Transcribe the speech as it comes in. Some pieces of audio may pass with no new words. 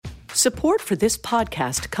Support for this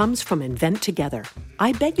podcast comes from Invent Together.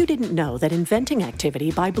 I bet you didn't know that inventing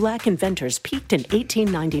activity by Black inventors peaked in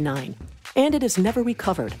 1899, and it has never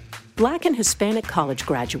recovered. Black and Hispanic college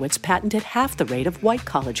graduates patented half the rate of white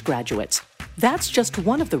college graduates. That's just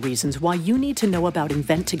one of the reasons why you need to know about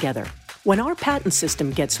Invent Together. When our patent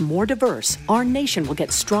system gets more diverse, our nation will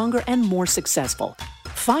get stronger and more successful.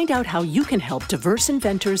 Find out how you can help diverse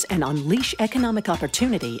inventors and unleash economic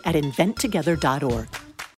opportunity at inventtogether.org.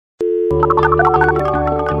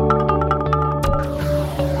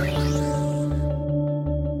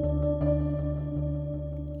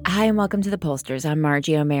 Hi, and welcome to The Pollsters. I'm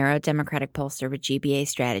Margie O'Mara, Democratic pollster with GBA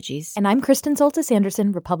Strategies. And I'm Kristen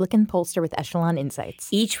Soltis-Anderson, Republican pollster with Echelon Insights.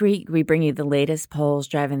 Each week, we bring you the latest polls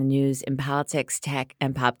driving the news in politics, tech,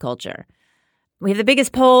 and pop culture. We have the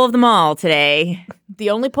biggest poll of them all today. The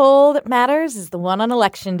only poll that matters is the one on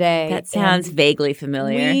Election Day. That sounds vaguely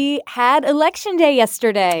familiar. We had Election Day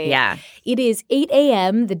yesterday. Yeah. It is 8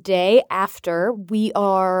 a.m. the day after. We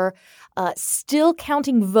are still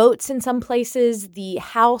counting votes in some places. The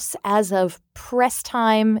House, as of press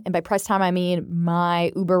time, and by press time I mean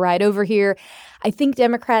my Uber ride over here, I think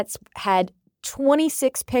Democrats had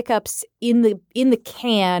 26 pickups in the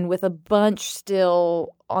can, with a bunch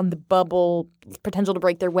still on the bubble, potential to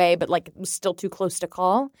break their way, but like it was still too close to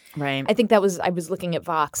call. Right. I think I was looking at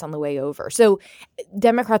Vox on the way over. So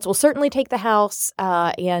Democrats will certainly take the House,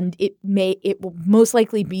 and it will most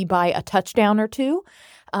likely be by a touchdown or two.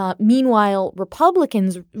 Meanwhile,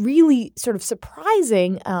 Republicans really sort of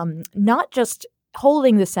surprising, not just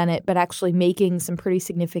holding the Senate, but actually making some pretty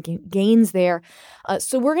significant gains there.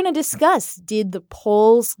 So we're going to discuss, did the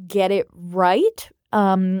polls get it right?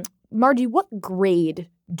 Margie, what grade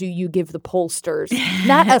do you give the pollsters?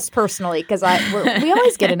 Not us personally, because we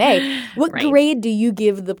always get an A. What grade do you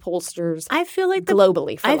give the pollsters? I feel like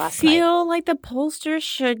globally for last night. I feel like the pollsters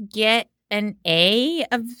should get an A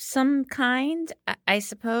of some kind, I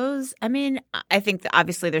suppose. I mean, I think that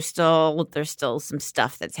obviously there's still some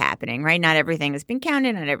stuff that's happening, right? Not everything has been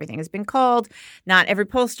counted, not everything has been called, not every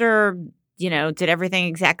pollster, did everything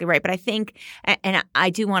exactly right. But I think, and I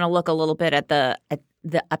do want to look a little bit at the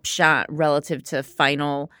upshot relative to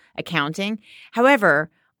final accounting. However,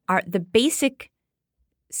 the basic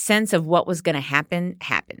sense of what was going to happen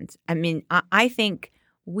happened. I mean, I think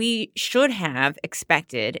we should have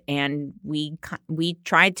expected, and we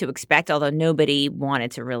tried to expect, although nobody wanted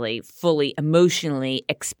to really fully emotionally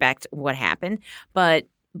expect what happened. But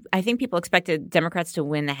I think people expected Democrats to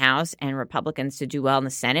win the House and Republicans to do well in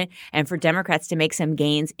the Senate, and for Democrats to make some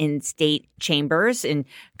gains in state chambers, in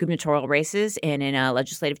gubernatorial races, and in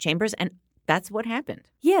legislative chambers. And that's what happened.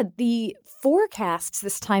 Yeah, the forecasts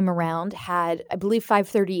this time around had, I believe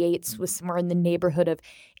 538 was somewhere in the neighborhood of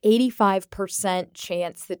 85%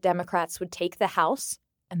 chance that Democrats would take the House,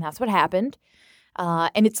 and that's what happened.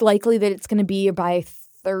 And it's likely that it's going to be by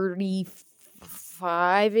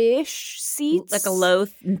 35-ish seats. Like a low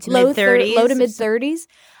to mid-30s. Low to mid-30s,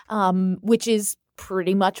 which is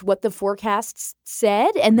pretty much what the forecasts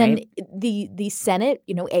said. And then the Senate,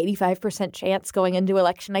 85% chance going into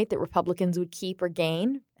election night that Republicans would keep or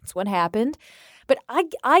gain. That's what happened. But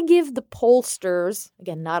I give the pollsters,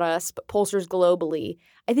 again, not us, but pollsters globally,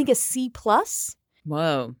 I think a C+.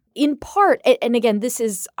 Whoa. In part, and again, this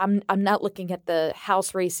is I'm not looking at the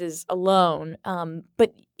House races alone,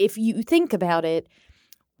 but if you think about it,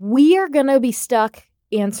 we are going to be stuck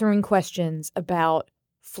answering questions about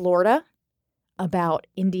Florida, about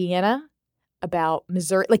Indiana, about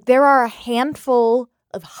Missouri. Like, there are a handful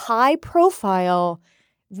of high-profile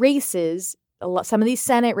races, some of these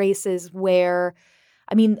Senate races where,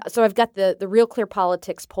 so I've got the Real Clear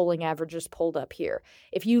Politics polling averages pulled up here.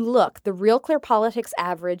 If you look, the Real Clear Politics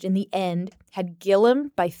average in the end had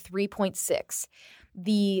Gillum by 3.6.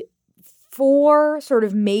 The four sort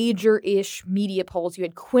of major-ish media polls, you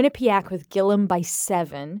had Quinnipiac with Gillum by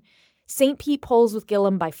 7, St. Pete polls with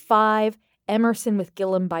Gillum by 5, Emerson with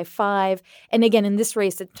Gillum by 5. And again, in this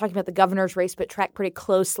race, it's talking about the governor's race, but tracked pretty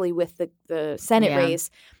closely with the Senate race,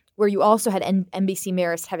 where you also had NBC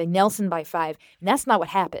Marist having Nelson by 5. And that's not what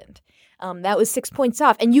happened. That was 6 points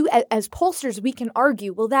off. And you, as pollsters, we can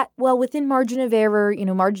argue, within margin of error,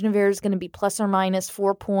 margin of error is going to be plus or minus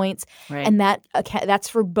 4 points. Right. And that's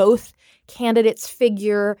for both candidates'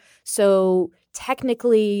 figure. So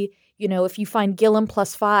technically, if you find Gillum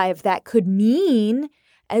plus 5, that could mean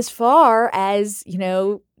as far as,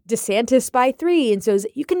 DeSantis by 3. And so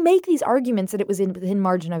you can make these arguments that it was within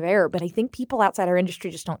margin of error, but I think people outside our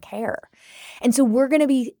industry just don't care. And so we're going to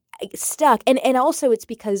be stuck. And also it's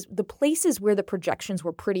because the places where the projections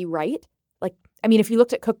were pretty right, like I mean, if you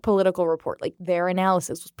looked at Cook Political Report, like their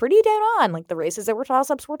analysis was pretty dead on. Like the races that were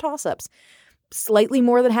toss-ups were toss-ups. Slightly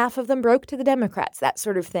more than half of them broke to the Democrats, that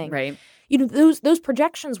sort of thing. Right. You know, those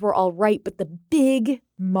projections were all right, but the big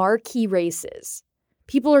marquee races,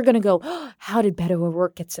 people are going to go, oh, how did Beto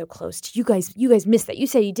O'Rourke get so close? You guys missed that. You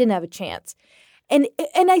said he didn't have a chance. And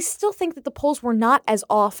I still think that the polls were not as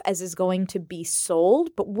off as is going to be sold,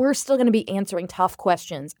 but we're still going to be answering tough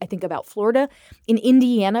questions, I think, about Florida. In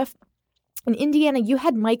Indiana, you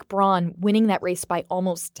had Mike Braun winning that race by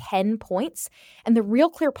almost 10 points, and the Real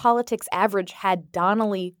Clear Politics average had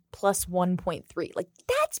Donnelly plus 1.3. Like,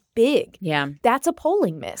 that's big. Yeah. That's a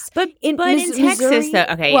polling miss. But in Texas, though,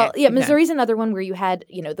 okay. Well, yeah, Missouri's another one where you had,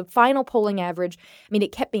 the final polling average. I mean,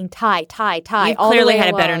 it kept being tie. You all clearly the way had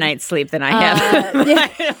along. a better night's sleep than I have.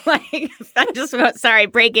 Yeah. Sorry,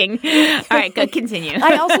 breaking. All right, go continue.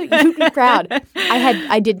 I also, you proud.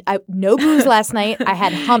 I did no booze last night. I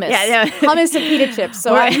had hummus. Yeah, no. Hummus and pita chips.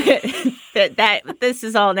 So this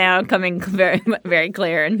is all now coming very, very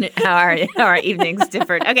clear and how our evenings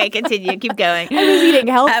differed. Okay, continue. Keep going. I was eating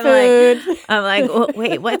health food. I'm like, well,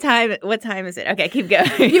 wait, what time is it? Okay, keep going.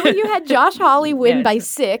 You had Josh Hawley win by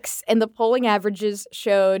 6, and the polling averages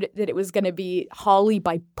showed that it was going to be Hawley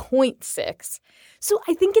by 0.6. So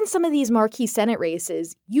I think in some of these marquee Senate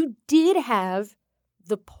races, you did have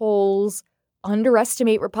the polls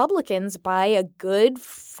underestimate Republicans by a good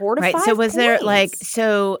 4 to 5 points. So was there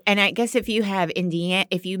and I guess if you have Indiana,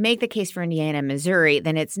 if you make the case for Indiana and Missouri,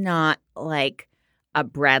 then it's not like a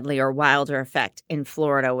Bradley or Wilder effect in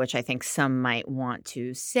Florida, which I think some might want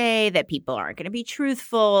to say that people aren't going to be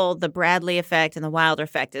truthful. The Bradley effect and the Wilder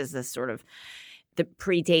effect is this sort of that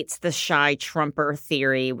predates the shy Trumper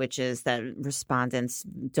theory, which is that respondents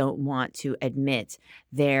don't want to admit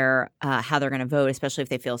how they're going to vote, especially if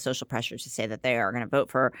they feel social pressure to say that they are going to vote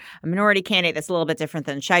for a minority candidate. That's a little bit different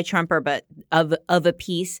than shy Trumper, but of a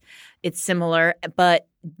piece, it's similar. But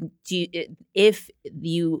if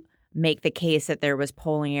you make the case that there was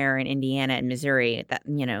polling error in Indiana and Missouri, that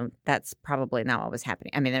that's probably not what was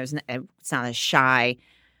happening. I mean, it's not a shy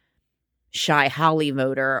Hawley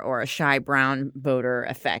voter or a shy Brown voter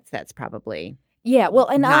effect. That's probably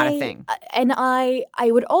not a thing. And I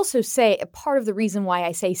would also say a part of the reason why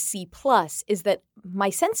I say C+ is that my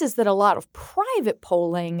sense is that a lot of private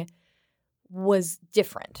polling was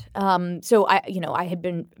different. So I had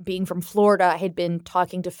been being from Florida, I had been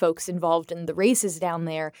talking to folks involved in the races down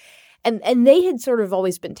there. And they had sort of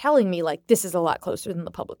always been telling me, like, this is a lot closer than the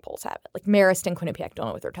public polls have it. Like, Marist and Quinnipiac don't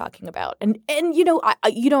know what they're talking about. And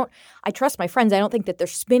I trust my friends. I don't think that they're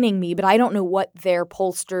spinning me, but I don't know what their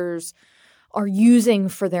pollsters are using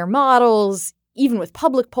for their models. Even with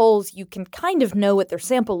public polls, you can kind of know what their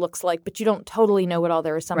sample looks like, but you don't totally know what all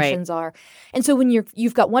their assumptions are. And so when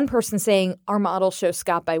you've got one person saying, our model shows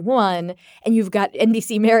Scott by 1, and you've got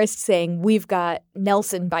NBC Marist saying, we've got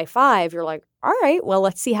Nelson by 5, you're like, all right, well,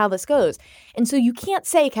 let's see how this goes. And so you can't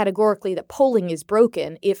say categorically that polling is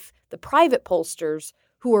broken if the private pollsters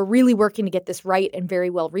who are really working to get this right and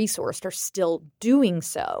very well resourced are still doing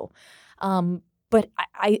so. But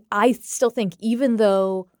I still think even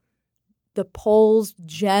though the polls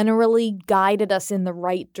generally guided us in the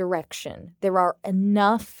right direction, there are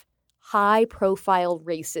enough high-profile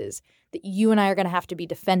races that you and I are going to have to be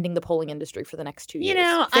defending the polling industry for the next 2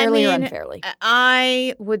 years, fairly or unfairly.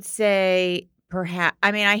 I would say perhaps –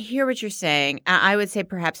 I mean, I hear what you're saying. I would say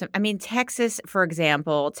perhaps – I mean, Texas, for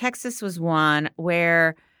example, Texas was one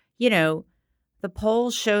where, the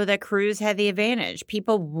polls show that Cruz had the advantage.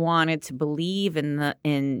 People wanted to believe in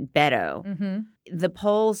Beto. Mm-hmm. The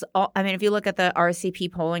polls – I mean, if you look at the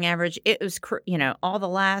RCP polling average, it was all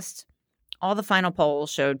the final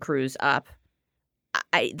polls showed Cruz up.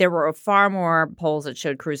 There were far more polls that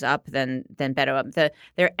showed Cruz up than Beto up.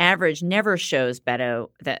 Their average never shows Beto.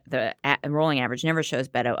 The rolling average never shows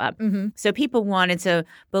Beto up. Mm-hmm. So people wanted to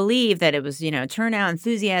believe that it was turnout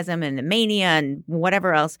enthusiasm and the mania and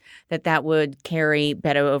whatever else that would carry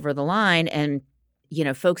Beto over the line. And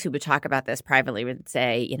folks who would talk about this privately would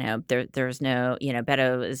say, there's no,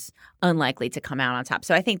 Beto is unlikely to come out on top.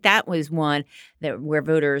 So I think that was one where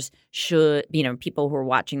voters should, people who were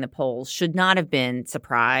watching the polls should not have been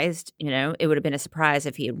surprised. It would have been a surprise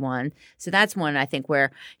if he had won. So that's one I think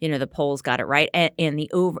where, the polls got it right.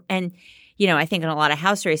 I think in a lot of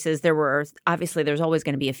House races, there's always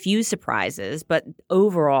going to be a few surprises. But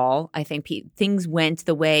overall, I think things went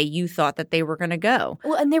the way you thought that they were going to go.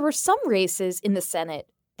 Well, and there were some races in the Senate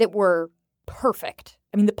that were perfect.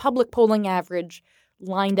 I mean, the public polling average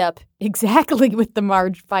lined up exactly with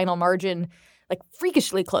the final margin like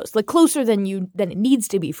freakishly close, like closer than it needs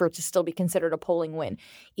to be for it to still be considered a polling win.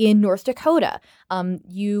 In North Dakota,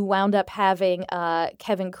 you wound up having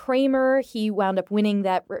Kevin Cramer. He wound up winning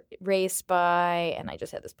that race by, and I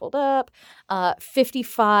just had this pulled up,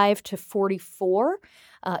 55 to 44.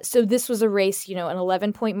 So this was a race, an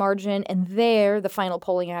 11-point margin, and there the final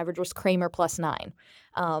polling average was Cramer plus 9.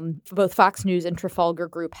 Both Fox News and Trafalgar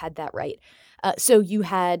Group had that right. So you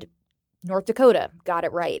had North Dakota, got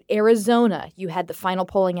it right. Arizona, you had the final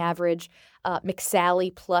polling average,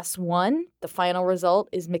 McSally plus 1. The final result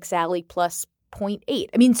is McSally plus 0.8.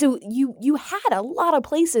 I mean, so you had a lot of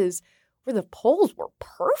places where the polls were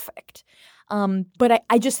perfect. But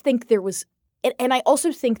I just think there was – and I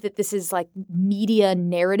also think that this is like media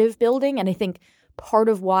narrative building. And I think part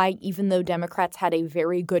of why, even though Democrats had a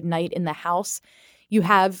very good night in the House, you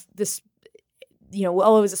have this – it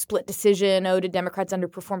was a split decision. Oh, did Democrats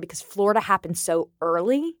underperform? Because Florida happened so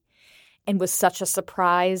early and was such a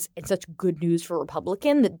surprise and such good news for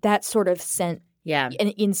Republican that sort of sent,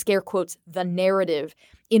 in scare quotes, the narrative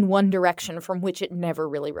in one direction from which it never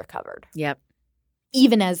really recovered. Yep.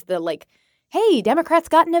 Even as the hey, Democrats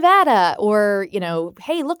got Nevada, or,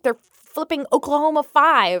 hey, look, they're flipping Oklahoma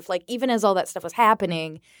 5. Like, even as all that stuff was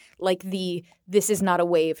happening, the this is not a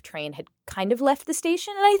wave train had kind of left the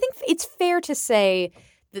station. And I think it's fair to say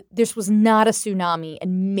that this was not a tsunami,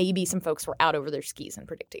 and maybe some folks were out over their skis in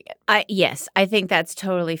predicting it. Yes, I think that's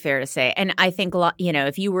totally fair to say. And I think,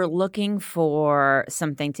 if you were looking for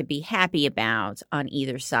something to be happy about on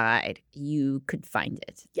either side, you could find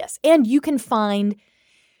it. Yes. And you can find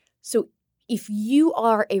 – so if you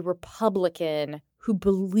are a Republican who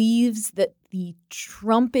believes that the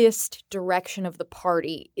Trumpist direction of the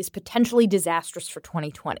party is potentially disastrous for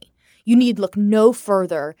 2020, you need look no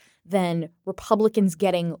further than Republicans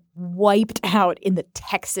getting wiped out in the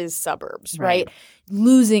Texas suburbs, right?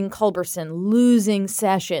 Losing Culberson, losing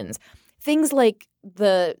Sessions, things like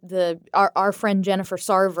our friend Jennifer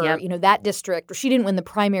Sarver, that district where she didn't win the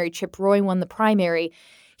primary, Chip Roy won the primary.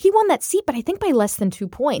 He won that seat, but I think by less than 2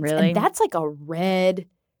 points. Really? And that's like a red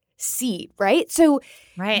seat, right? So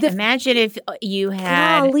imagine if you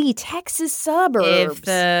had Texas suburbs. If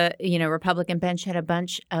the Republican bench had a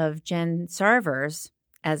bunch of Jen Sarvers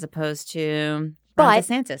as opposed to Ron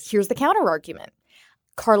DeSantis. Here's the counter argument.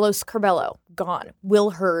 Carlos Curbelo, gone.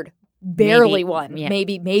 Will Hurd barely won. Yeah.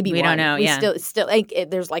 Maybe we won. Don't know. Still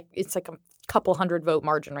it's like a couple hundred vote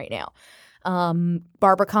margin right now.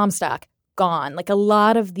 Barbara Comstock, gone. Like a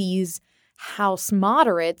lot of these House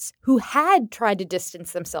moderates who had tried to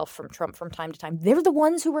distance themselves from Trump from time to time, they're the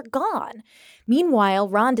ones who were gone. Meanwhile,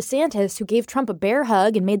 Ron DeSantis, who gave Trump a bear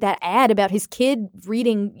hug and made that ad about his kid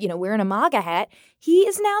reading, wearing a MAGA hat, he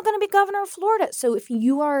is now going to be governor of Florida. So if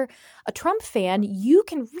you are a Trump fan, you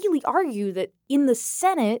can really argue that in the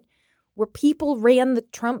Senate, where people ran the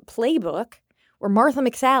Trump playbook, where Martha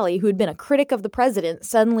McSally, who had been a critic of the president,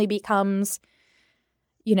 suddenly becomes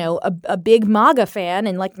a big MAGA fan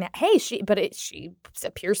and hey, she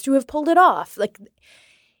appears to have pulled it off.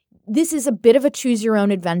 This is a bit of a choose your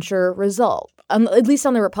own adventure result, at least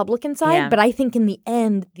on the Republican side. Yeah. But I think in the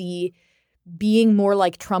end, the being more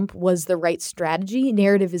like Trump was the right strategy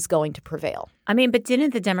narrative is going to prevail. I mean, but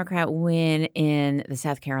didn't the Democrat win in the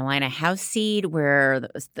South Carolina House seat where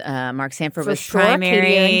Mark Sanford was primary?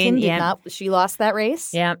 Katie Arrington did not. She lost that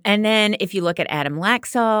race. Yeah. And then if you look at Adam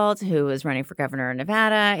Laxalt, who was running for governor of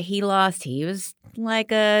Nevada, he lost. He was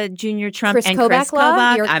like a junior Trump. Chris and Kobach Chris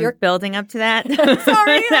Kobach. I'm building up to that.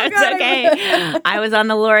 Sorry. That's okay. I was on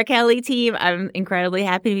the Laura Kelly team. I'm incredibly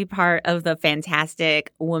happy to be part of the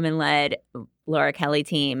fantastic woman-led Laura Kelly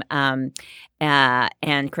team,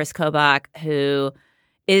 and Chris Kobach, who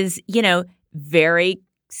is, very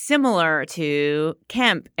similar to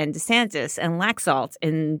Kemp and DeSantis and Laxalt.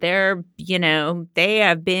 And they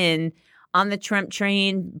have been on the Trump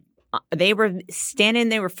train. They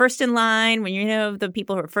were first in line when, the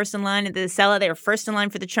people who were first in line at the Acela, they were first in line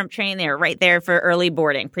for the Trump train. They were right there for early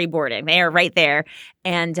boarding, pre-boarding. They are right there.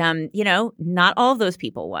 And, not all of those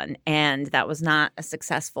people won. And that was not a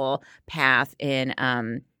successful path in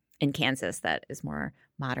Kansas that is more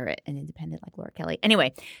moderate and independent like Laura Kelly.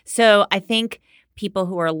 Anyway, so I think people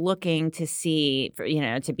who are looking to see,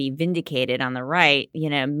 to be vindicated on the right,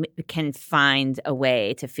 can find a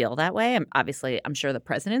way to feel that way. I'm sure the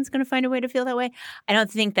president's going to find a way to feel that way. I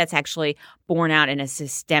don't think that's actually borne out in a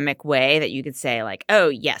systemic way that you could say like, oh,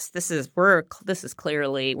 yes, this is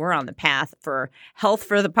clearly we're on the path for health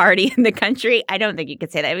for the party in the country. I don't think you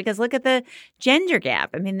could say that because look at the gender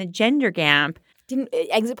gap. I mean, the gender gap. Didn't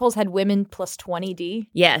exit polls had women plus 20 D?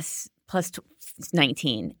 Yes, plus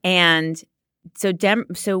 19. And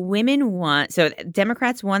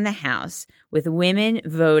Democrats won the House with women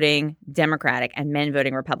voting Democratic and men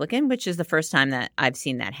voting Republican, which is the first time that I've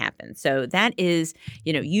seen that happen. So that is,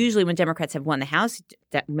 usually when Democrats have won the House,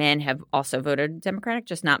 that men have also voted Democratic,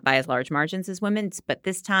 just not by as large margins as women. But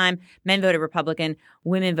this time, men voted Republican,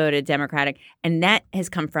 women voted Democratic, and that has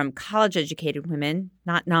come from college-educated women,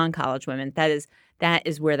 not non-college women. That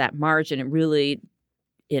is where that margin really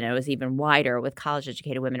is even wider with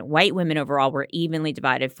college-educated women. White women overall were evenly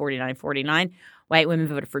divided, 49-49. White women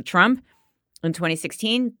voted for Trump in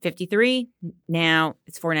 2016, 53. Now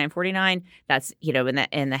it's 49-49. That's,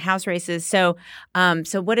 in the House races. So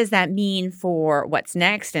what does that mean for what's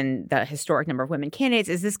next and the historic number of women candidates?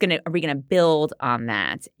 Are we going to build on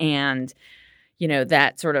that? And,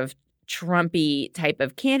 that sort of Trumpy type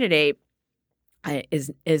of candidate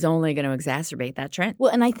is only going to exacerbate that trend.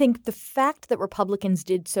 Well, and I think the fact that Republicans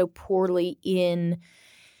did so poorly in,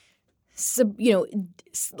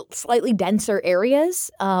 slightly denser areas,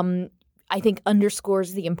 I think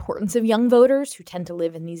underscores the importance of young voters who tend to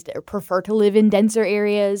live in these or prefer to live in denser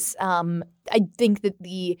areas. I think that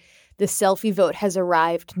the selfie vote has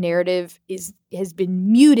arrived narrative has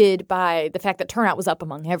been muted by the fact that turnout was up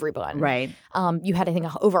among everyone. Right. You had, I think,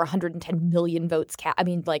 over 110 million votes cast. I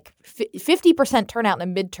mean, 50% turnout in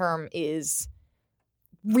a midterm is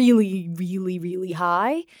really, really, really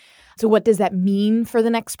high. So what does that mean for the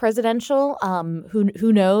next presidential?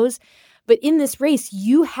 Who knows? But in this race,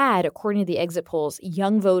 you had, according to the exit polls,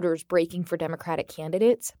 young voters breaking for Democratic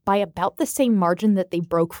candidates by about the same margin that they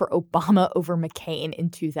broke for Obama over McCain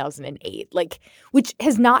in 2008, which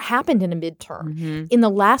has not happened in a midterm. Mm-hmm. In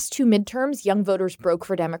the last two midterms, young voters broke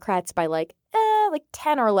for Democrats by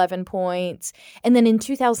 10 or 11 points. And then in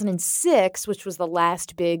 2006, which was the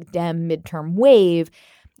last big Dem midterm wave,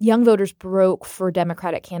 young voters broke for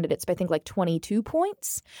Democratic candidates by, I think, 22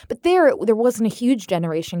 points. But there wasn't a huge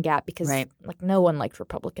generation gap because no one liked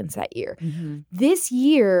Republicans that year. Mm-hmm. This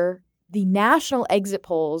year, the national exit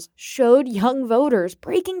polls showed young voters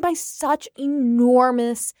breaking by such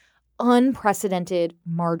enormous, unprecedented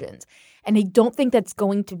margins. And I don't think that's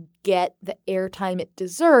going to get the airtime it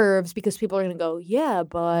deserves because people are going to go, yeah,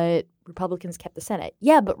 but Republicans kept the Senate.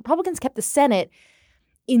 Yeah, but Republicans kept the Senate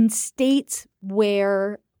in states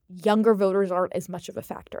where younger voters aren't as much of a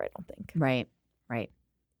factor, I don't think. Right.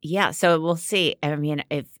 Yeah, so we'll see. I mean,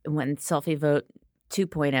 when selfie vote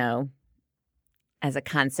 2.0 as a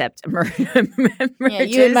concept emerges. Yeah,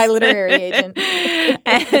 you and my literary agent.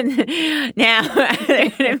 And now,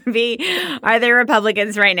 are there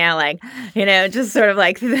Republicans right now, just sort of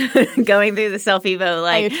going through the selfie vote?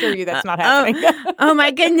 I assure you that's not happening. Oh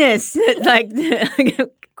my goodness.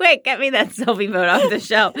 Quick, get me that selfie vote off the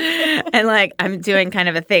shelf. And I'm doing kind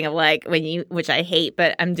of a thing of which I hate,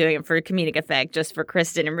 but I'm doing it for comedic effect, just for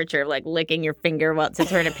Kristen and Richard, licking your finger to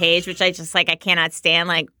turn a page, which I just I cannot stand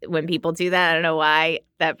when people do that. I don't know why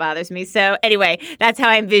that bothers me. So anyway, that's how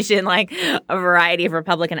I envision a variety of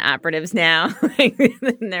Republican operatives now. and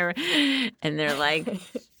they're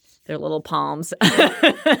their little palms. Mitch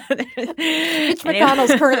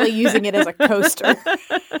McConnell's currently using it as a coaster.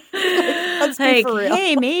 Let's be for real.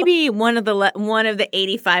 Hey, maybe one of the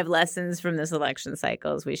 85 lessons from this election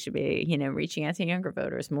cycle is we should be, reaching out to younger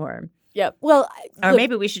voters more. Yeah. Well, or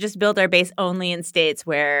maybe we should just build our base only in states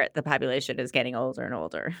where the population is getting older and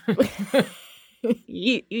older.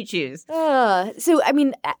 You choose. So, I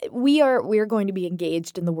mean, we are going to be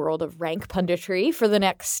engaged in the world of rank punditry for the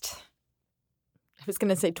next. I was going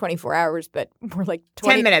to say 24 hours, but more 20.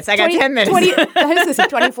 10 minutes. I got 10 minutes. 20, I was going to say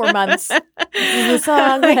 24 months. This is the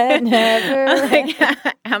song that never.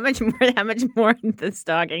 How much more of this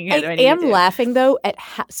talking? I am laughing though at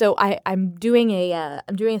so I'm doing a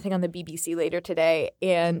thing on the BBC later today,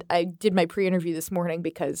 and I did my pre-interview this morning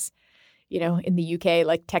because in the UK,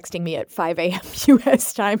 texting me at 5 a.m.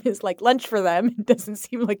 U.S. time is lunch for them. It doesn't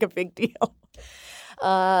seem like a big deal.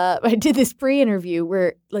 I did this pre-interview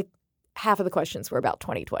where half of the questions were about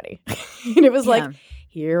 2020. And it was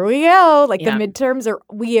here we go. The midterms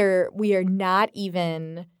we are not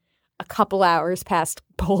even a couple hours past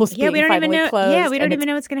polls being finally closed. Yeah, we don't even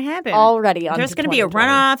know what's going to happen. Already on There's going to be a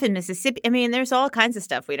runoff in Mississippi. I mean, there's all kinds of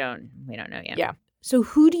stuff we don't know yet. Yeah. So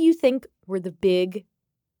who do you think were the big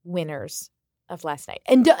winners of last night?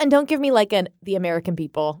 And don't give me the American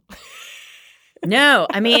people. No,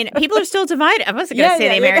 I mean, people are still divided. I wasn't going to say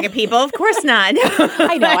the American people. Of course not.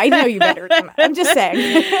 I know you better. I'm just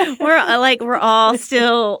saying. We're all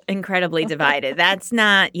still incredibly divided. That's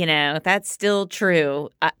not, that's still true.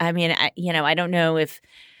 I mean, I don't know if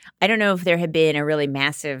I don't know if there had been a really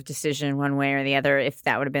massive decision one way or the other, if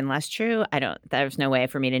that would have been less true. There's no way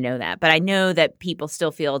for me to know that. But I know that people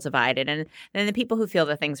still feel divided. And then the people who feel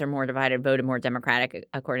that things are more divided voted more Democratic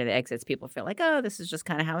according to the exits. People feel like, oh, this is just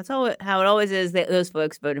kind of how it always is. Those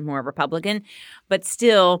folks voted more Republican. But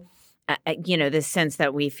still, this sense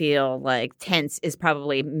that we feel like tense is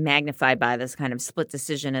probably magnified by this kind of split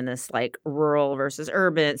decision and this like rural versus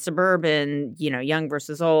urban, suburban, young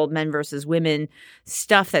versus old, men versus women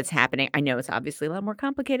stuff that's happening. I know it's obviously a lot more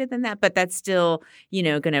complicated than that, but that's still,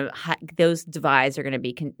 those divides are going to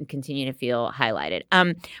be continue to feel highlighted.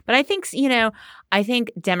 But I think,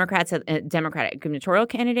 Democratic gubernatorial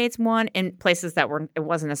candidates won in places that it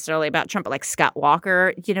wasn't necessarily about Trump, but like Scott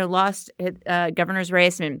Walker, lost governor's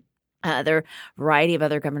race. I mean, there are a variety of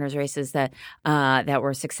other governor's races that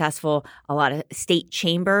were successful. A lot of state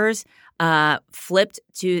chambers flipped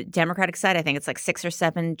to Democratic side. I think it's like 6 or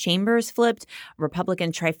 7 chambers flipped.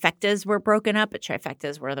 Republican trifectas were broken up. But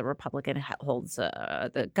trifectas where the Republican holds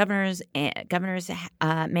the governor's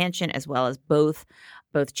mansion as well as both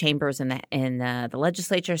chambers in the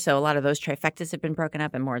legislature. So a lot of those trifectas have been broken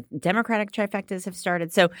up and more Democratic trifectas have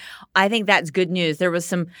started. So I think that's good news. There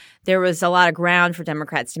was a lot of ground for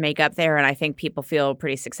Democrats to make up there, and I think people feel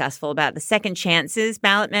pretty successful about the second chances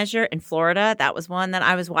ballot measure in Florida. That was one that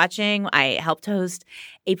I was watching. I helped host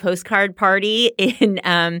a postcard party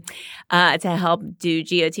to help do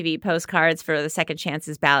GOTV postcards for the second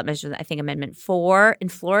chances ballot measure. I think Amendment 4 in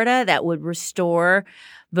Florida that would restore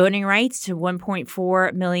voting rights to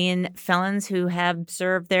 1.4 million felons who have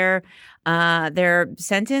served their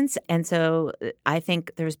sentence. And so I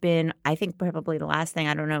think probably the last thing,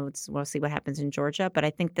 I don't know, we'll see what happens in Georgia, but I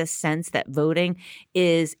think this sense that voting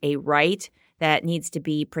is a right that needs to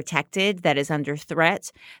be protected, that is under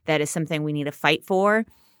threat, that is something we need to fight for.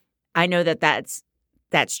 I know that's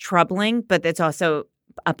troubling, but it's also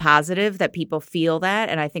a positive that people feel that.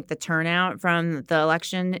 And I think the turnout from the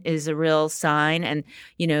election is a real sign. And,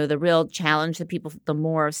 the real challenge that the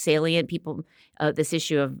more salient people, this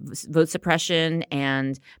issue of vote suppression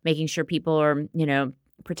and making sure people are,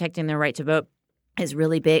 protecting their right to vote is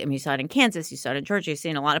really big. I mean, you saw it in Kansas, you saw it in Georgia, you see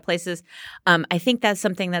it in a lot of places. I think that's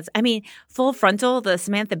something Full Frontal, the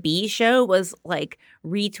Samantha Bee show was like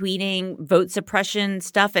retweeting vote suppression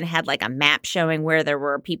stuff and had like a map showing where there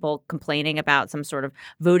were people complaining about some sort of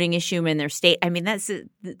voting issue in their state. I mean, this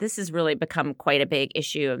has really become quite a big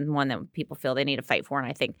issue and one that people feel they need to fight for. And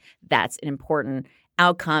I think that's an important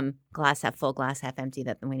outcome, glass half full, glass half empty,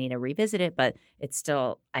 that we need to revisit it. But it's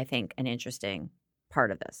still, I think, an interesting part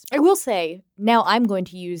of this. I will say, now I'm going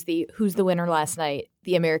to use the who's the winner last night,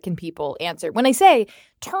 the American people answer. When I say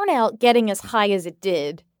turnout getting as high as it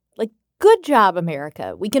did, like, good job,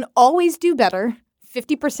 America. We can always do better.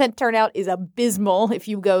 50% turnout is abysmal if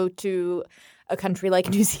you go to a country like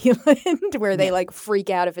New Zealand where they like freak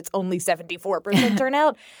out if it's only 74%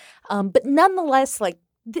 turnout. But nonetheless,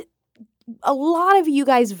 a lot of you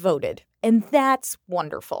guys voted. And that's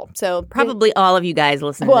wonderful. So probably all of you guys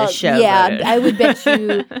listening to this show. Yeah, voted. I would bet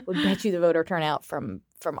you the voter turnout from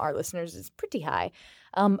our listeners is pretty high.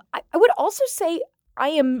 I would also say I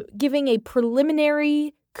am giving a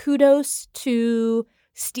preliminary kudos to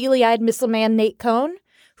steely-eyed missile man Nate Cohn,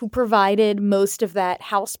 who provided most of that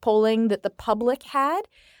House polling that the public had.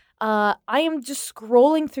 I am just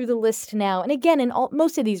scrolling through the list now, and again, in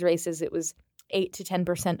most of these races, it was 8 to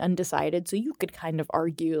 10% undecided. So you could kind of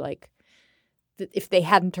argue if they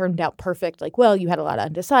hadn't turned out perfect, you had a lot of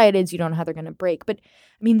undecideds, you don't know how they're going to break. But,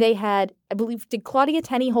 I mean, they had, I believe, did Claudia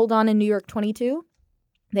Tenney hold on in New York 22?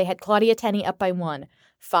 They had Claudia Tenney up by 1.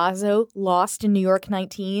 Faso lost in New York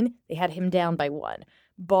 19. They had him down by 1.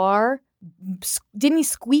 Barr, didn't he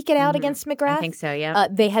squeak it out against McGrath? I think so, yeah.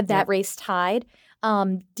 They had that race tied.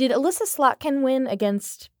 Did Alyssa Slotkin win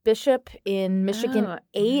against Bishop in Michigan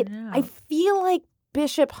 8? I feel like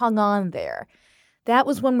Bishop hung on there. That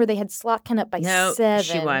was one where they had Slotkin up by 7.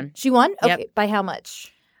 She won. She won? Yep. Okay. By how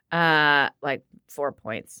much? 4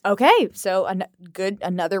 points. Okay. So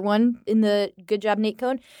another one in the good job, Nate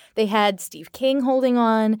Cohn. They had Steve King holding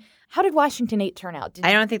on. How did Washington 8 turn out?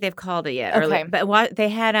 I don't think they've called it yet. Okay. But they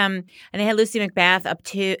had Lucy McBath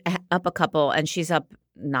up a couple, and she's up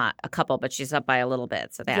not a couple, but she's up by a little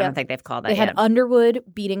bit. So I don't think they've called that yet. They had Underwood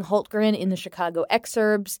beating Holtgren in the Chicago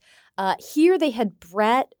exurbs. Here they had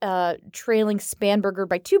Brett trailing Spanberger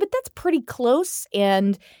by 2, but that's pretty close.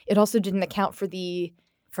 And it also didn't account for the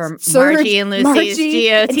For surge, Margie and Lucy's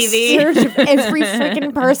GOTV. Surge of every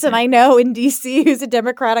freaking person I know in D.C. who's a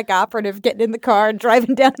Democratic operative getting in the car and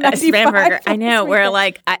driving down 95. I know. Where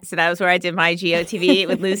like, so that was where I did my GOTV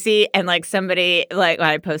with Lucy, and like somebody like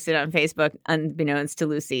I posted on Facebook, unbeknownst to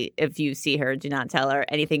Lucy, if you see her, do not tell her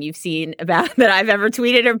anything you've seen about that I've ever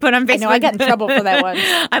tweeted or put on Facebook. I know I got in trouble for that one.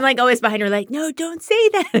 I'm like always behind her, like, no, don't say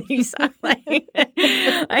that. You saw like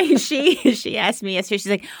she asked me yesterday. She's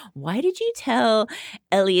like, why did you tell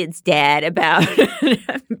Elliot's dad about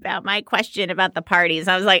my question about the parties?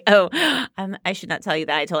 I was like, I should not tell you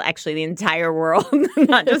that. I told actually the entire world,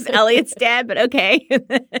 not just Elliot's dad, but okay.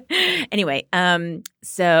 Anyway, yeah,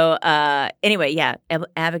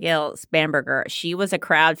 Abigail Spanberger, she was a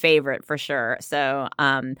crowd favorite for sure. So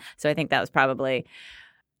I think that was probably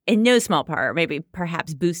in no small part, maybe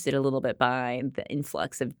perhaps boosted a little bit by the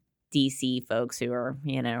influx of DC folks who are,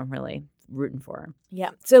 really rooting for him.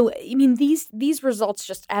 Yeah. So, I mean, these results,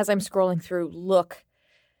 just as I'm scrolling through, look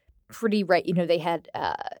pretty right. They had,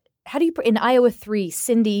 in Iowa 3,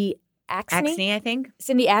 Cindy Axne, I think.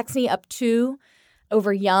 Cindy Axne up 2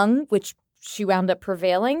 over Young, which she wound up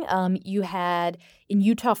prevailing. You had in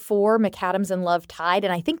Utah 4, McAdams and Love tied.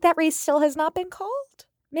 And I think that race still has not been called.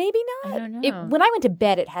 Maybe not. I don't know. When I went to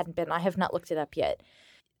bed, it hadn't been. I have not looked it up yet.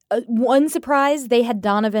 One surprise, they had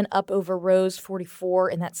Donovan up over Rose 44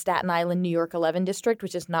 in that Staten Island, New York 11 district,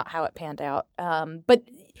 which is not how it panned out. But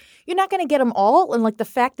you're not going to get them all. And like the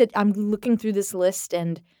fact that I'm looking through this list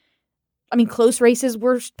and I mean, close races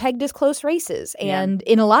were pegged as close races. And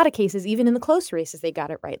in a lot of cases, even in the close races, they got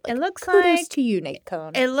it right. Like, it looks kudos to you, Nate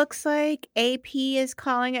Cohn. It looks like AP is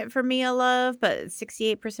calling it for Mia Love, but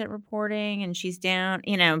 68% reporting and she's down,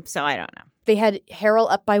 so I don't know. They had Harrell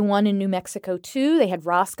up by 1 in New Mexico 2. They had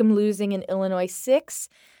Roscom losing in Illinois 6.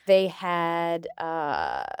 They had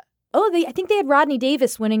I think they had Rodney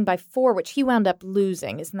Davis winning by 4, which he wound up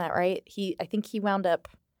losing. Isn't that right?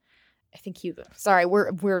 Sorry,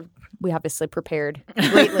 we obviously prepared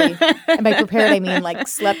greatly. And by prepared, I mean like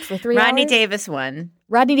slept for 3 hours. Rodney Davis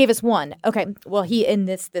won. Okay. Well, he in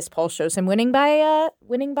this poll shows him winning by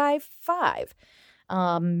 5.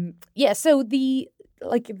 So the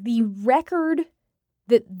record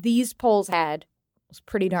that these polls had was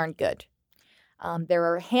pretty darn good. There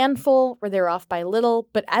are a handful where they're off by a little,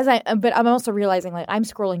 but I'm also realizing like I'm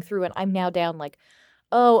scrolling through and I'm now down like,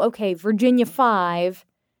 oh, okay, Virginia 5.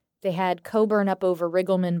 They had Coburn up over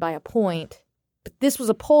Riggleman by a point, but this was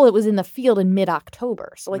a poll that was in the field in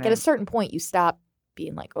mid-October. So like at a certain point, you stop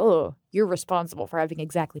being like, oh, you're responsible for having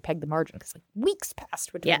exactly pegged the margin because like weeks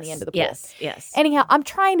passed between the end of the poll. Yes. Anyhow, I'm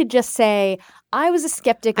trying to just say I was a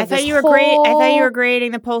skeptic of I thought you were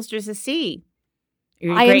grading the pollsters a C.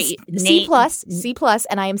 I am C plus,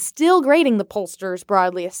 and I am still grading the pollsters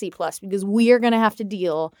broadly a C plus because we are going to have to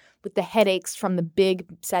deal with the headaches from the big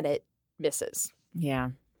Senate misses. Yeah.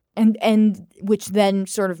 And which then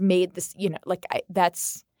sort of made this,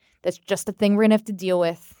 that's just the thing we're going to have to deal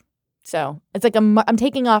with. So it's like I'm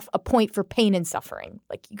taking off a point for pain and suffering.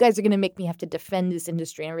 Like you guys are going to make me have to defend this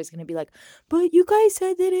industry. And everybody's going to be like, but you guys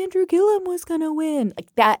said that Andrew Gillum was going to win.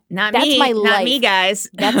 Like that. That's my life. Not me, guys.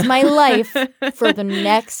 That's my life for the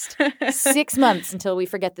next 6 months until we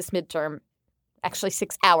forget this midterm. Actually,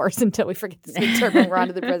 6 hours until we forget this midterm when we're on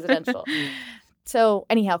to the presidential. So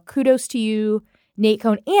anyhow, kudos to you, Nate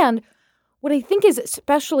Cohn. And what I think is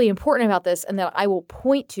especially important about this and that I will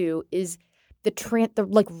point to is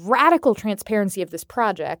the radical transparency of this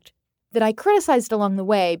project that I criticized along the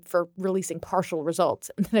way for releasing partial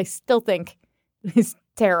results and that I still think is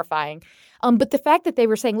terrifying. But the fact that they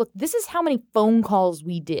were saying, look, this is how many phone calls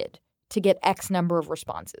we did to get X number of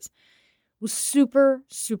responses was super,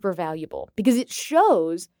 super valuable because it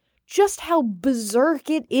shows just how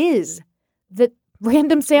berserk it is that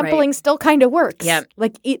random sampling still kind of works. Yeah.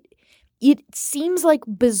 Like it seems like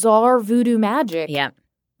bizarre voodoo magic. Yeah.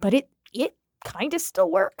 But it kind of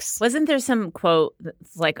still works. Wasn't there some quote,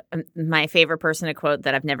 like my favorite person to quote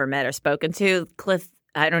that I've never met or spoken to, Cliff,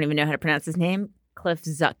 I don't even know how to pronounce his name, Cliff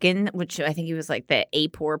Zuckin, which I think he was like the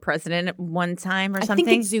APOR president at one time or something.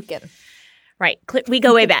 I think it's Zuckin. Right. We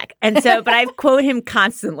go way back. And so, but I quote him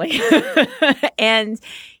constantly. And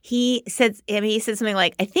he said something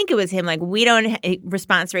like, I think it was him, like,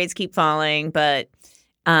 response rates keep falling, but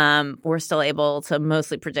we're still able to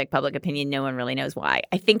mostly predict public opinion. No one really knows why.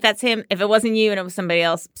 I think that's him. If it wasn't you and it was somebody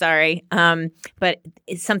else, sorry. But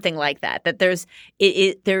it's something like that. That there's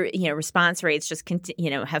response rates just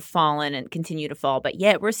have fallen and continue to fall. But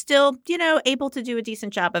yet we're still able to do a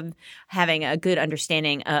decent job of having a good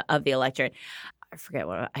understanding of the electorate. I forget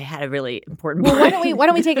what I had a really important point. Well, why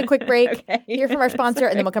don't we take a quick break, hear from our sponsor,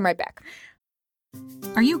 and then we'll come right back.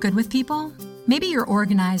 Are you good with people? Maybe you're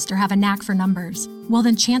organized or have a knack for numbers. Well,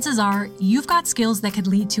 then chances are you've got skills that could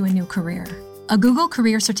lead to a new career. A Google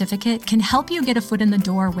Career Certificate can help you get a foot in the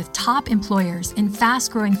door with top employers in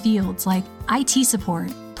fast-growing fields like IT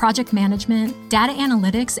support, project management, data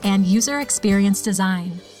analytics, and user experience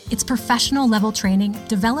design. It's professional-level training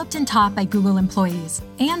developed and taught by Google employees.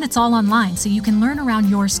 And it's all online, so you can learn around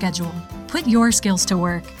your schedule. Put your skills to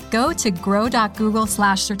work. Go to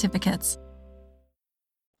grow.google/certificates.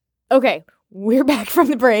 Okay, we're back from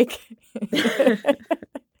the break.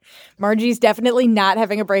 Margie's definitely not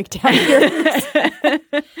having a breakdown here.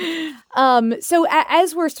 So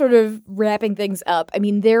as we're sort of wrapping things up, I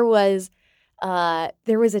mean, there was a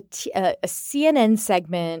CNN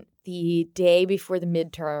segment the day before the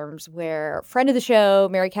midterms where a friend of the show,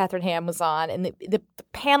 Mary Catherine Ham, was on, and the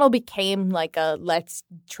panel became like a let's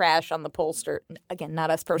trash on the pollster. Again,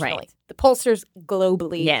 not us personally. Right. The pollsters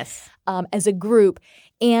globally, Yes. As a group.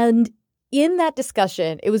 And in that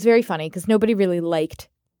discussion, it was very funny because nobody really liked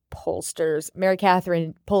pollsters. Mary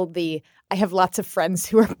Catherine pulled I have lots of friends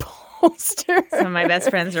who are pollsters. Some of my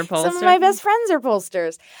best friends are pollsters. Some of my best friends are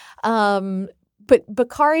pollsters. But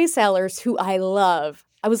Bakari Sellers, who I love,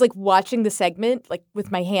 I was like watching the segment, like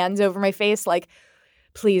with my hands over my face, like,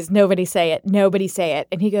 please, nobody say it. Nobody say it.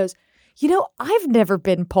 And he goes, I've never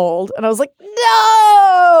been polled. And I was like,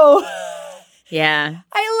 no. Yeah.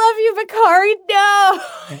 I love you, Bakari. No,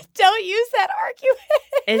 don't use that argument.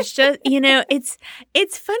 It's just,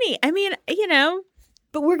 it's funny. I mean,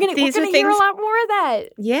 But we're gonna hear a lot more of that.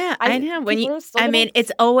 Yeah, I know.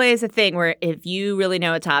 It's always a thing where if you really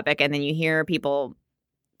know a topic and then you hear people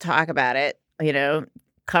talk about it,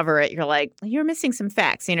 cover it, you're like, you're missing some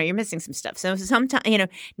facts. You're missing some stuff. So sometimes,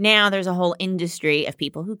 now there's a whole industry of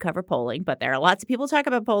people who cover polling, but there are lots of people who talk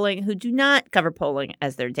about polling who do not cover polling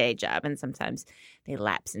as their day job, and sometimes they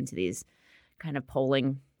lapse into these kind of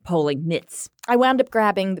polling myths. I wound up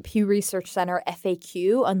grabbing the Pew Research Center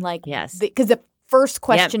FAQ, unlike because the first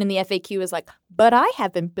question in the FAQ is like, but I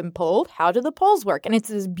haven't been polled. How do the polls work? And it's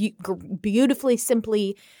this beautifully,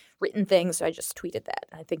 simply written thing. So I just tweeted that.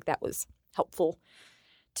 I think that was helpful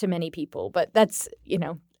to many people. But that's,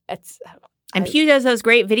 And Pew does those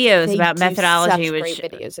great videos about methodology, which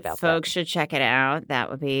great videos about folks should check it out. That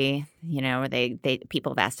would be, where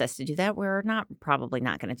people have asked us to do that. We're probably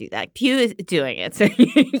not going to do that. Pew is doing it, so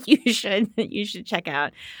you should check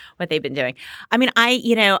out what they've been doing. I mean,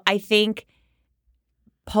 I think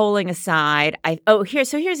polling aside,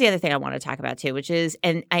 here's the other thing I want to talk about too, which is,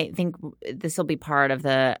 and I think this will be part of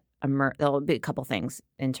there'll be a couple things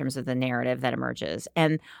in terms of the narrative that emerges.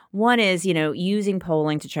 And one is, using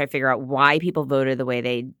polling to try to figure out why people voted the way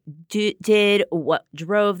they did, what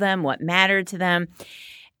drove them, what mattered to them.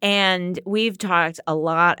 And we've talked a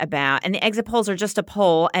lot about – and the exit polls are just a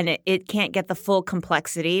poll, and it can't get the full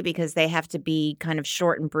complexity because they have to be kind of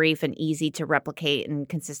short and brief and easy to replicate and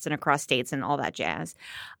consistent across states and all that jazz.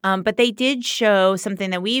 But they did show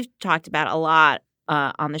something that we've talked about a lot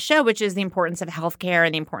on the show, which is the importance of healthcare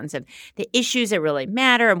and the importance of the issues that really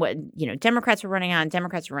matter and what, Democrats were running on.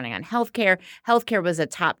 Democrats were running on healthcare. Healthcare was a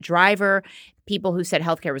top driver. People who said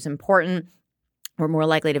healthcare was important were more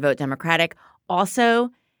likely to vote Democratic. Also,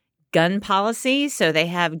 gun policy. So they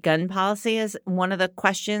have gun policy as one of the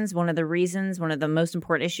questions, one of the reasons, one of the most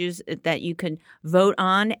important issues that you could vote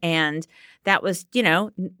on. And that was,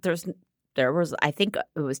 there was, I think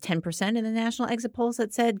it was 10% in the national exit polls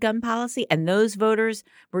that said gun policy. And those voters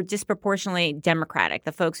were disproportionately Democratic.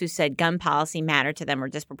 The folks who said gun policy mattered to them were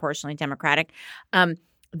disproportionately Democratic.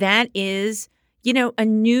 That is, a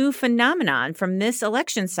new phenomenon from this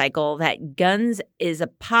election cycle that guns is a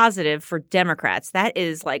positive for Democrats. That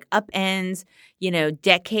is like upends,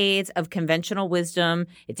 decades of conventional wisdom.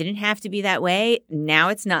 It didn't have to be that way. Now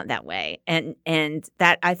it's not that way. And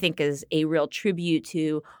that, I think, is a real tribute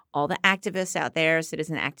to all the activists out there,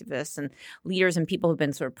 citizen activists and leaders and people who've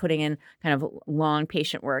been sort of putting in kind of long,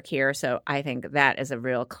 patient work here. So I think that is a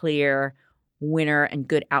real clear winner and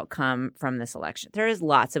good outcome from this election. There is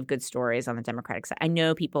lots of good stories on the Democratic side. I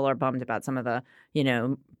know people are bummed about some of the,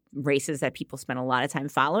 races that people spend a lot of time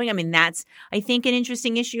following. I mean, that's, I think, an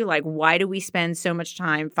interesting issue. Like, why do we spend so much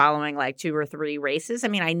time following like 2 or 3 races? I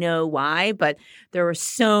mean, I know why, but there were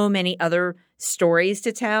so many other stories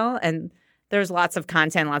to tell. And there's lots of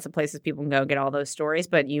content, lots of places people can go get all those stories,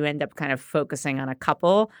 but you end up kind of focusing on a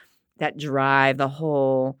couple that drive the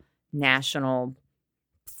whole national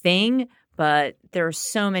thing. But there are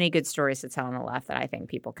so many good stories to tell on the left that I think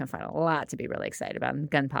people can find a lot to be really excited about. And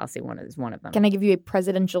gun policy is one of them. Can I give you a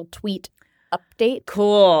presidential tweet update?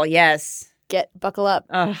 Cool. Yes. Buckle up.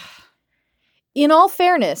 Ugh. In all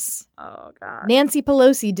fairness, Oh, God. Nancy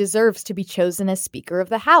Pelosi deserves to be chosen as Speaker of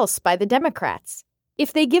the House by the Democrats.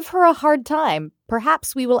 If they give her a hard time,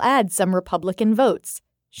 perhaps we will add some Republican votes.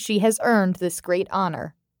 She has earned this great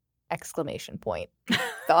honor. !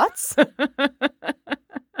 Thoughts?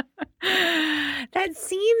 That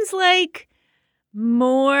seems like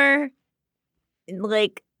more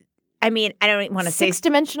like, I mean, I don't want to say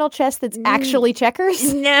Six-dimensional chess that's actually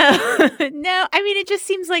checkers? No. No. I mean, it just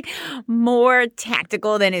seems like more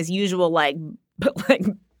tactical than his usual, like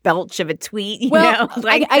belch of a tweet. You know?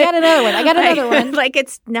 Like, I got another one. Like,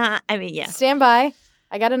 it's not, I mean, yeah. Stand by.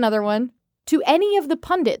 I got another one. To any of the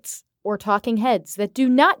pundits or talking heads that do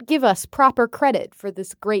not give us proper credit for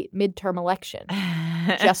this great midterm election,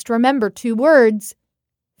 just remember 2 words: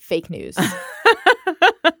 fake news.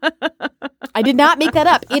 I did not make that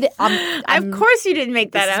up. Of course you didn't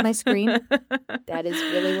make that up. This is my screen. That is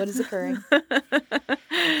really what is occurring.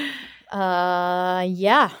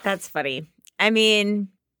 Yeah. That's funny. I mean,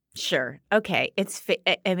 sure. Okay.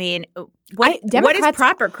 I mean, what is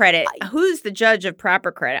proper credit? Who's the judge of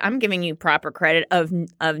proper credit? I'm giving you proper credit of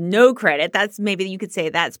no credit. That's maybe you could say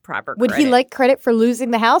that's proper credit. Would he like credit for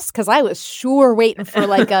losing the House? Because I was sure waiting for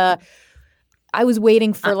a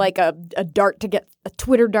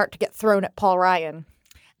Twitter dart to get thrown at Paul Ryan.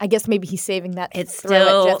 I guess maybe he's saving that. It's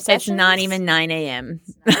It's not even 9 a.m.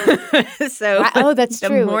 So that's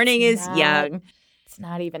true. The morning is young. It's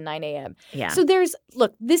not even 9 a.m. Yeah. So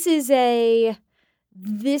this is a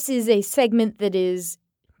segment that is,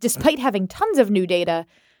 despite having tons of new data,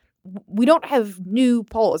 we don't have new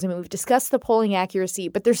polls. I mean, we've discussed the polling accuracy,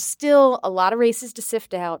 but there's still a lot of races to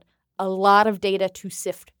sift out, a lot of data to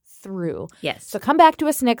sift through. Yes. So come back to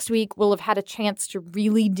us next week. We'll have had a chance to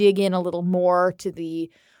really dig in a little more to the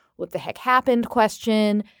what the heck happened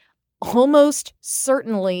question. Almost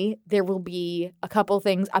certainly there will be a couple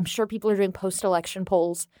things. I'm sure people are doing post-election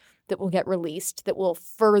polls that will get released that will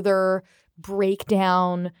further break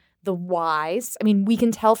down the whys. I mean, we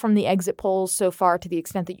can tell from the exit polls so far, to the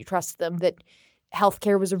extent that you trust them, that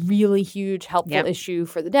healthcare was a really huge, helpful issue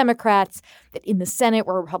for the Democrats, that in the Senate,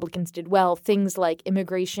 where Republicans did well, things like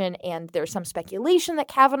immigration, and there's some speculation that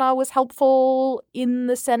Kavanaugh was helpful in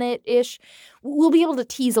the Senate-ish. We'll be able to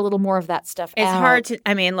tease a little more of that stuff out. It's hard to –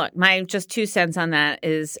 I mean, look, my just 2 cents on that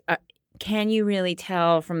is can you really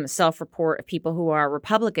tell from the self-report of people who are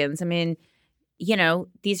Republicans? I mean, you know,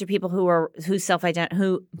 these are people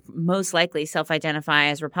who most likely self-identify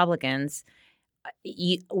as Republicans.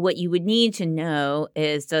 What you would need to know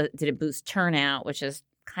is did it boost turnout, which is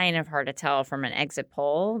kind of hard to tell from an exit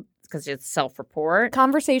poll because it's self-report.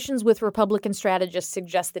 Conversations with Republican strategists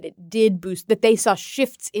suggest that it did boost, that they saw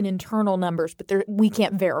shifts in internal numbers, but we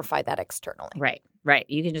can't verify that externally. Right.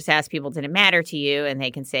 You can just ask people, did it matter to you? And they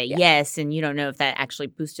can say yes, and you don't know if that actually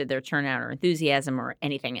boosted their turnout or enthusiasm or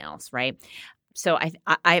anything else, right? So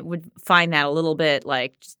I would find that a little bit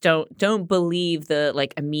like just don't believe the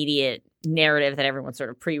like immediate narrative that everyone's sort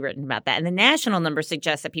of pre-written about that. And the national numbers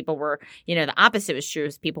suggest that people were, you know, the opposite was true,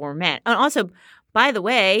 as people were met. And also, by the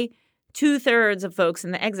way, 2/3 of folks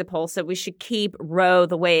in the exit poll said we should keep Roe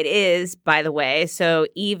the way it is, by the way. So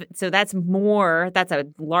that's a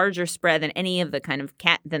larger spread than any of the kind of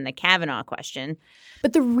than the Kavanaugh question.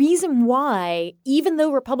 But the reason why, even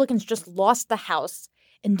though Republicans just lost the House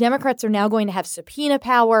and Democrats are now going to have subpoena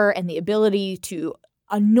power and the ability to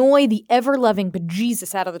annoy the ever-loving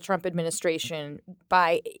bejesus out of the Trump administration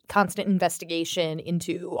by constant investigation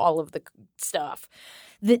into all of the stuff,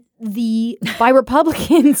 by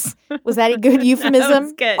Republicans – was that a good euphemism? That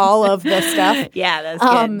was good. All of the stuff. Yeah, that's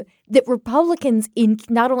good. That Republicans, in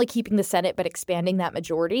not only keeping the Senate but expanding that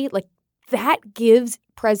majority, like that gives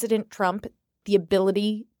President Trump the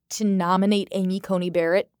ability to nominate Amy Coney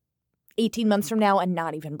Barrett 18 months from now and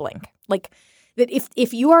not even blink. Like that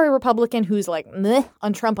if you are a Republican who's like meh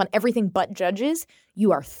on Trump on everything but judges,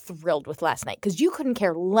 you are thrilled with last night because you couldn't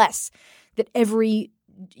care less that every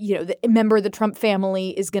member of the Trump family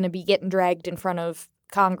is going to be getting dragged in front of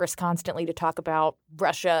Congress constantly to talk about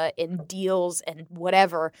Russia and deals and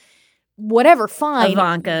whatever, fine.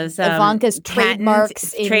 Ivanka's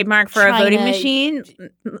trademarks trademark for China. A voting machine.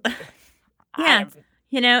 Yeah.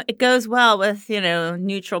 It goes well with,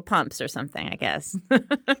 neutral pumps or something, I guess.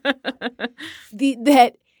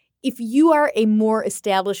 That if you are a more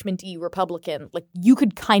establishment-y Republican, like you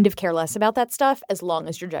could kind of care less about that stuff as long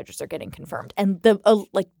as your judges are getting confirmed. And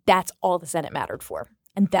that's all the Senate mattered for.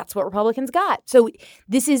 And that's what Republicans got. So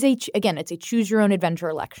this is it's a choose-your-own-adventure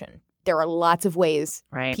election. There are lots of ways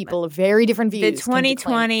people of very different views. The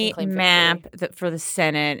 2020 map for the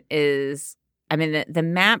Senate is – I mean, the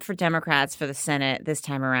map for Democrats for the Senate this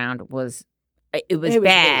time around was it was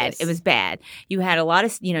bad. It was bad. You had a lot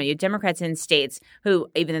of, you had Democrats in states who,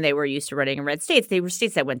 even though they were used to running in red states, they were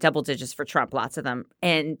states that went double digits for Trump, lots of them.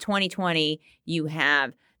 In 2020,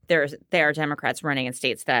 there are Democrats running in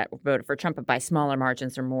states that voted for Trump, but by smaller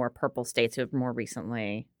margins or more purple states who have more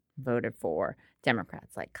recently voted for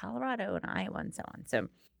Democrats, like Colorado and Iowa and so on. So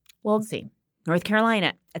we'll see. North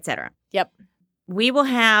Carolina, et cetera. Yep. We will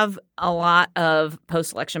have a lot of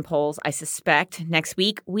post-election polls, I suspect, next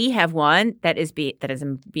week. We have one that is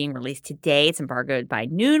being released today. It's embargoed by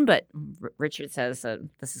noon, but Richard says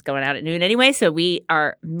this is going out at noon anyway. So we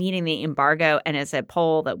are meeting the embargo, and it's a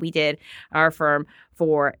poll that we did, our firm,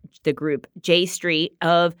 for the group J Street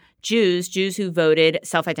of Jews who voted,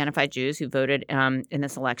 self-identified Jews who voted in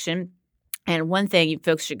this election. And one thing you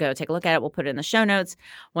folks should go take a look at it. We'll put it in the show notes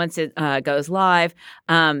once it goes live.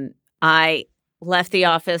 I left the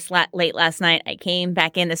office late last night. I came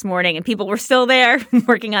back in this morning and people were still there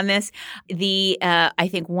working on this. I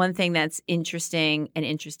think one thing that's interesting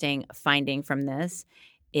finding from this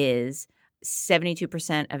is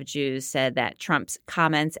 72% of Jews said that Trump's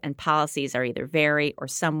comments and policies are either very or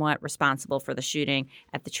somewhat responsible for the shooting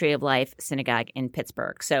at the Tree of Life synagogue in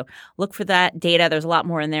Pittsburgh. So look for that data. There's a lot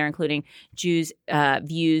more in there, including Jews'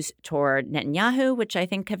 views toward Netanyahu, which I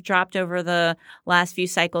think have dropped over the last few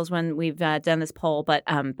cycles when we've done this poll. But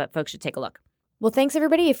folks should take a look. Well, thanks,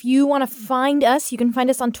 everybody. If you want to find us, you can find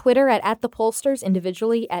us on Twitter at the Pollsters,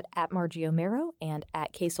 individually at Margie O'Mara and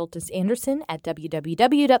at Soltis Anderson at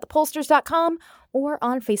www.thepollsters.com, or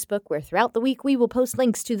on Facebook, where throughout the week we will post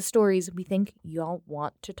links to the stories we think y'all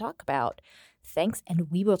want to talk about. Thanks, and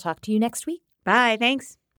we will talk to you next week. Bye. Thanks.